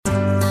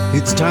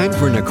It's time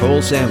for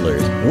Nicole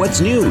Sandler's What's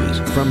News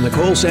from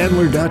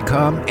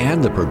NicoleSandler.com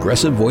and the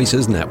Progressive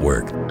Voices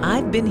Network.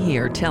 I've been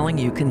here telling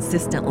you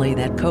consistently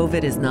that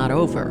COVID is not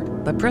over.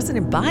 But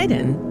President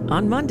Biden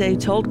on Monday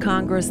told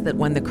Congress that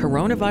when the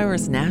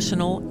coronavirus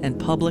national and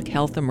public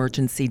health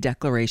emergency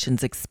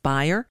declarations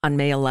expire on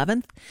May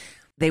 11th,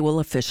 they will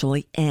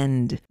officially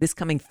end. This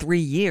coming 3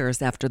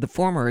 years after the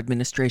former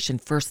administration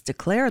first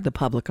declared the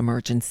public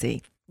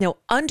emergency. Now,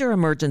 under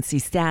emergency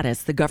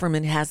status, the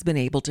government has been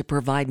able to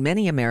provide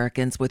many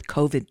Americans with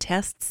COVID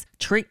tests,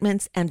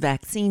 treatments, and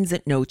vaccines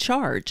at no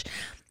charge,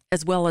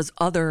 as well as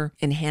other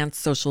enhanced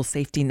social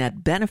safety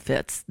net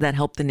benefits that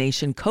help the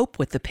nation cope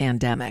with the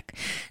pandemic.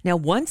 Now,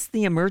 once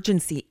the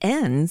emergency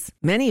ends,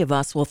 many of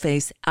us will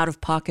face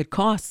out-of-pocket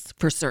costs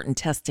for certain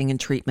testing and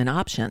treatment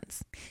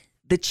options.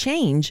 The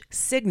change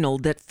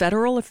signaled that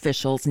federal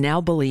officials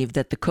now believe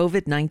that the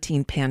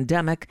COVID-19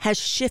 pandemic has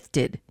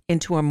shifted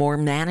into a more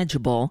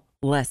manageable,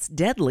 less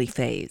deadly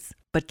phase.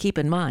 But keep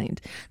in mind,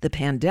 the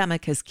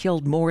pandemic has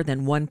killed more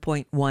than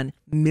 1.1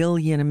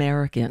 million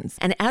Americans.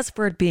 And as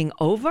for it being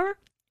over,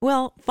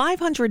 well,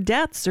 500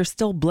 deaths are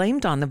still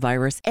blamed on the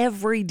virus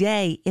every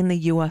day in the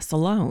U.S.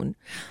 alone.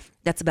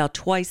 That's about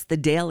twice the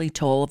daily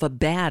toll of a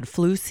bad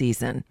flu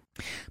season.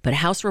 But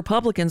House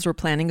Republicans were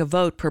planning a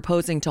vote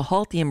proposing to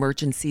halt the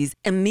emergencies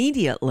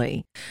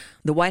immediately.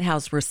 The White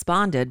House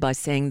responded by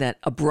saying that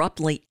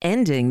abruptly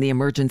ending the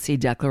emergency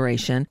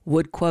declaration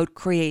would, quote,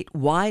 create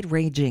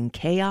wide-ranging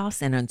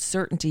chaos and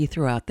uncertainty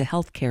throughout the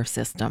healthcare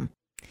system.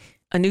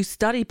 A new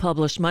study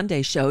published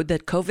Monday showed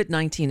that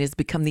COVID-19 has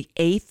become the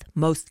 8th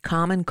most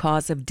common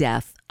cause of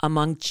death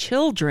among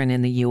children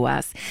in the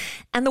U.S.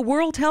 And the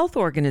World Health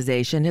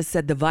Organization has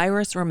said the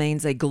virus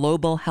remains a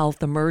global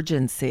health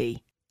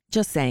emergency.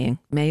 Just saying,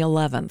 May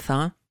 11th,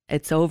 huh?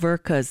 It's over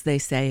because they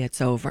say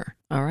it's over.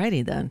 All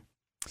righty then.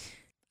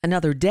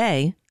 Another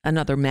day,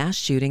 another mass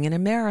shooting in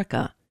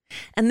America.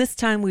 And this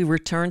time we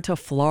return to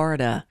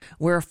Florida,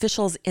 where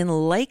officials in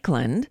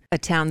Lakeland, a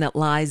town that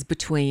lies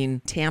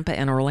between Tampa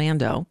and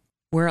Orlando,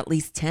 where at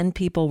least 10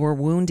 people were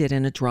wounded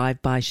in a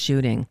drive-by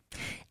shooting.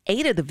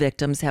 8 of the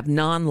victims have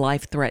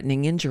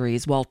non-life-threatening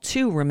injuries, while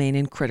 2 remain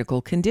in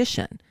critical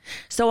condition.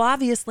 So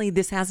obviously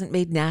this hasn't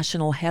made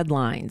national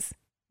headlines.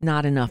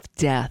 Not enough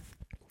death.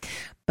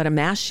 But a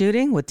mass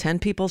shooting with 10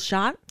 people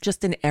shot,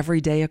 just an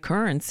everyday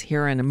occurrence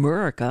here in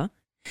America.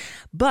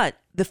 But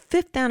the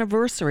 5th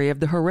anniversary of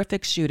the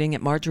horrific shooting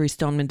at Marjory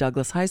Stoneman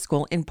Douglas High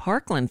School in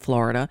Parkland,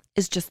 Florida,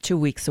 is just 2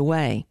 weeks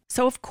away.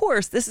 So, of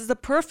course, this is the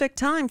perfect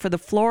time for the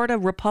Florida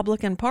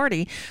Republican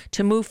Party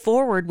to move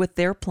forward with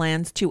their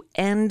plans to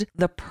end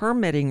the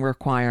permitting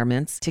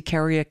requirements to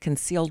carry a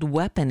concealed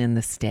weapon in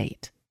the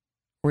state.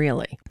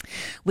 Really.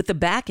 With the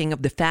backing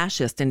of the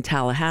fascist in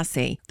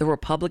Tallahassee, the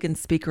Republican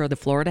Speaker of the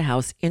Florida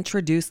House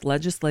introduced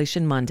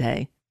legislation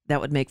Monday that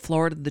would make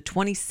Florida the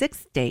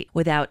 26th state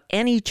without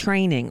any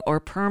training or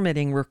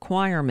permitting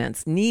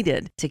requirements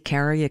needed to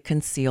carry a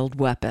concealed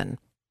weapon.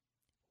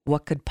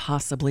 What could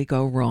possibly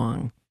go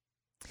wrong?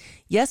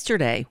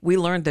 Yesterday, we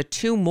learned that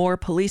 2 more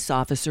police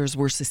officers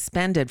were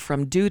suspended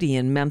from duty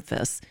in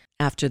Memphis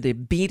after the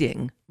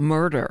beating,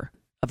 murder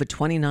of a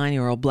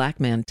 29-year-old black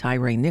man,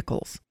 Tyre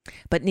Nichols.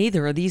 But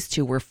neither of these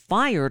 2 were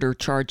fired or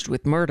charged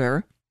with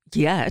murder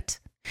yet.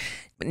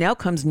 But now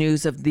comes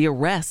news of the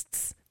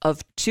arrests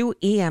of 2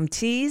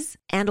 EMTs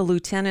and a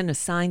lieutenant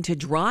assigned to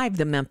drive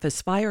the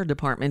Memphis Fire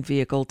Department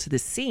vehicle to the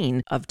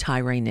scene of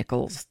Tyre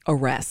Nichols'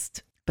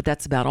 arrest. But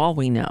that's about all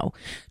we know.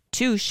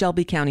 2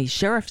 Shelby County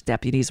Sheriff's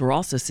deputies were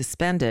also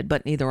suspended,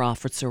 but neither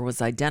officer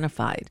was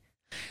identified.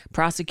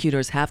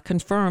 Prosecutors have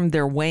confirmed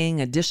they're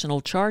weighing additional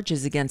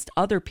charges against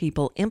other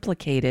people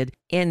implicated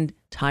in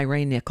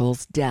Tyre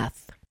Nichols'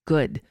 death.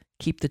 Good.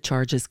 Keep the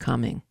charges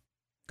coming.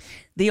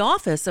 The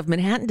office of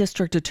Manhattan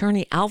District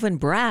Attorney Alvin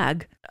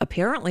Bragg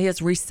apparently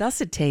has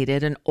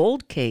resuscitated an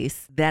old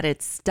case that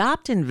it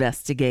stopped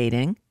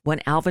investigating when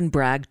Alvin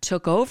Bragg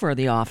took over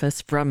the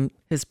office from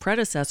his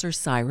predecessor,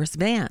 Cyrus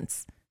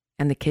Vance.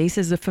 And the case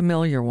is a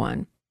familiar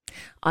one.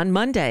 On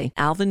Monday,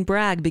 Alvin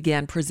Bragg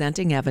began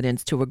presenting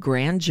evidence to a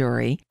grand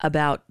jury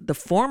about the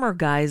former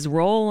guy's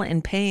role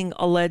in paying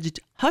alleged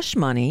hush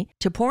money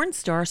to porn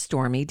star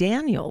Stormy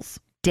Daniels.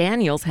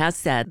 Daniels has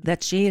said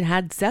that she had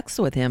had sex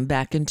with him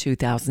back in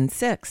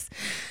 2006.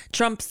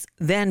 Trump's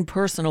then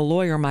personal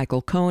lawyer,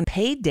 Michael Cohen,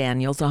 paid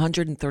Daniels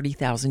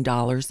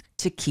 $130,000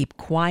 to keep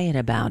quiet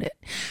about it.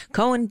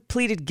 Cohen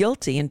pleaded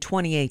guilty in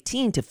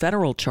 2018 to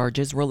federal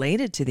charges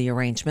related to the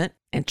arrangement,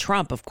 and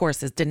Trump, of course,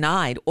 has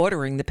denied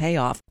ordering the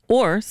payoff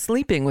or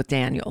sleeping with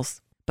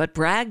Daniels. But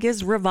Bragg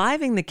is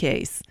reviving the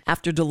case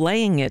after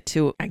delaying it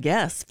to, I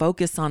guess,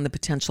 focus on the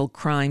potential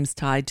crimes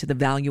tied to the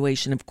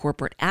valuation of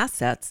corporate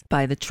assets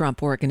by the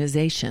Trump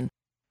organization.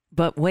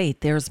 But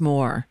wait, there's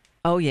more.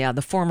 Oh yeah,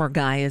 the former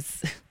guy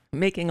is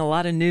making a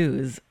lot of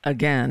news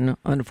again,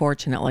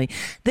 unfortunately.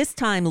 This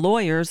time,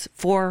 lawyers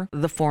for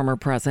the former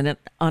president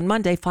on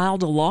Monday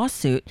filed a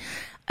lawsuit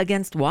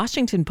against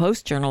Washington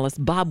Post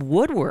journalist Bob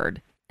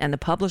Woodward and the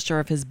publisher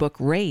of his book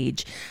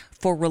Rage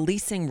for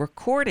releasing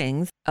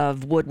recordings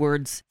of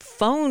Woodward's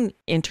phone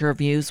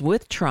interviews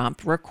with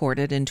Trump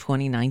recorded in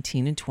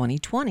 2019 and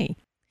 2020.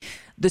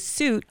 The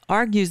suit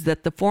argues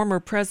that the former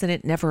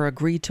president never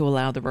agreed to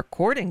allow the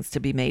recordings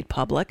to be made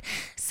public,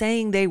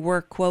 saying they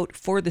were, quote,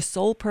 for the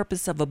sole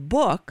purpose of a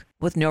book,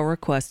 with no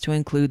request to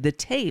include the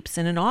tapes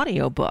in an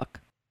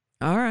audiobook.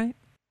 All right.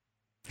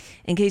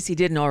 In case you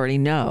didn't already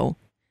know,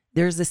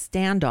 there's a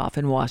standoff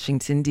in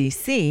Washington,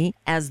 D.C.,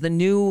 as the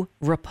new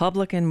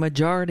Republican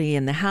majority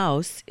in the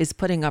House is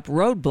putting up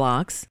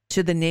roadblocks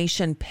to the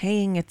nation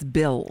paying its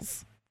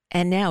bills.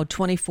 And now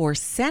 24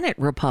 Senate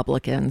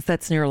Republicans,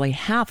 that's nearly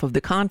half of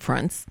the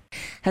conference,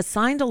 has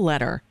signed a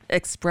letter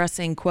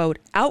expressing, quote,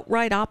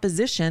 outright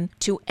opposition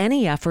to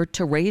any effort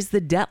to raise the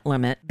debt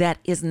limit that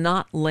is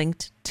not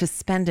linked to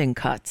spending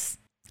cuts.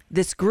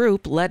 This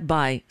group, led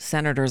by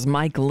Senators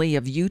Mike Lee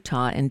of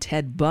Utah and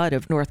Ted Budd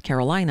of North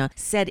Carolina,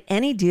 said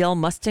any deal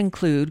must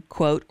include,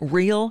 quote,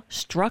 real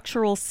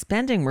structural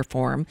spending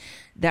reform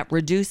that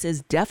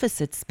reduces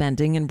deficit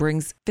spending and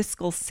brings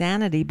fiscal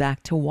sanity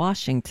back to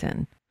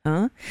Washington.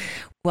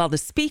 Well, the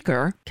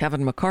Speaker,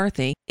 Kevin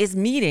McCarthy, is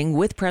meeting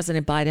with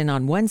President Biden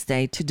on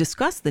Wednesday to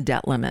discuss the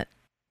debt limit.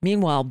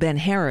 Meanwhile, Ben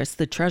Harris,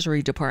 the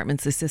Treasury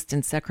Department's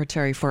Assistant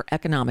Secretary for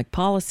Economic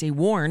Policy,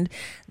 warned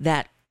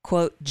that,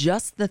 quote,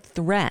 just the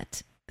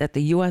threat that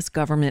the U.S.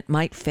 government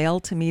might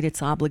fail to meet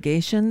its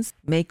obligations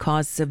may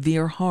cause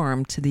severe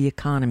harm to the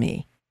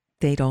economy.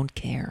 They don't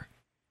care.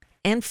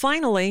 And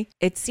finally,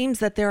 it seems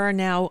that there are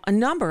now a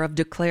number of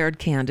declared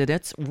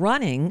candidates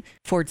running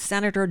for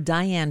Senator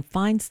Dianne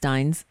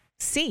Feinstein's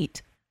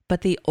seat. But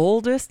the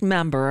oldest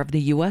member of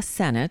the U.S.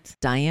 Senate,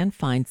 Dianne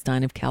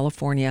Feinstein of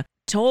California,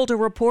 told a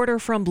reporter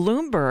from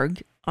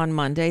Bloomberg on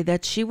Monday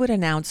that she would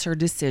announce her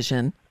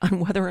decision on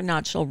whether or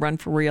not she'll run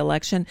for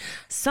re-election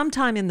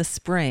sometime in the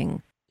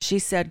spring. She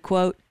said,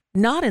 quote,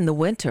 not in the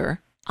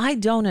winter. I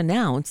don't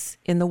announce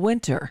in the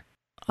winter.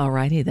 All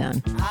righty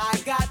then.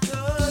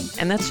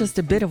 And that's just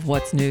a bit of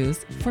what's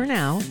news. For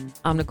now,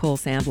 I'm Nicole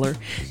Sandler.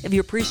 If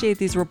you appreciate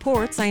these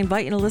reports, I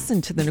invite you to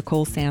listen to The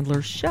Nicole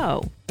Sandler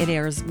Show. It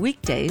airs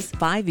weekdays,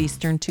 5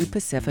 Eastern, 2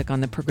 Pacific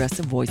on the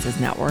Progressive Voices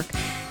Network.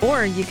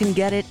 Or you can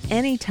get it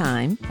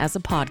anytime as a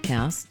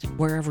podcast,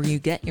 wherever you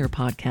get your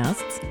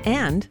podcasts,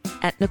 and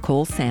at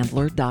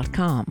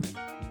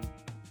NicoleSandler.com.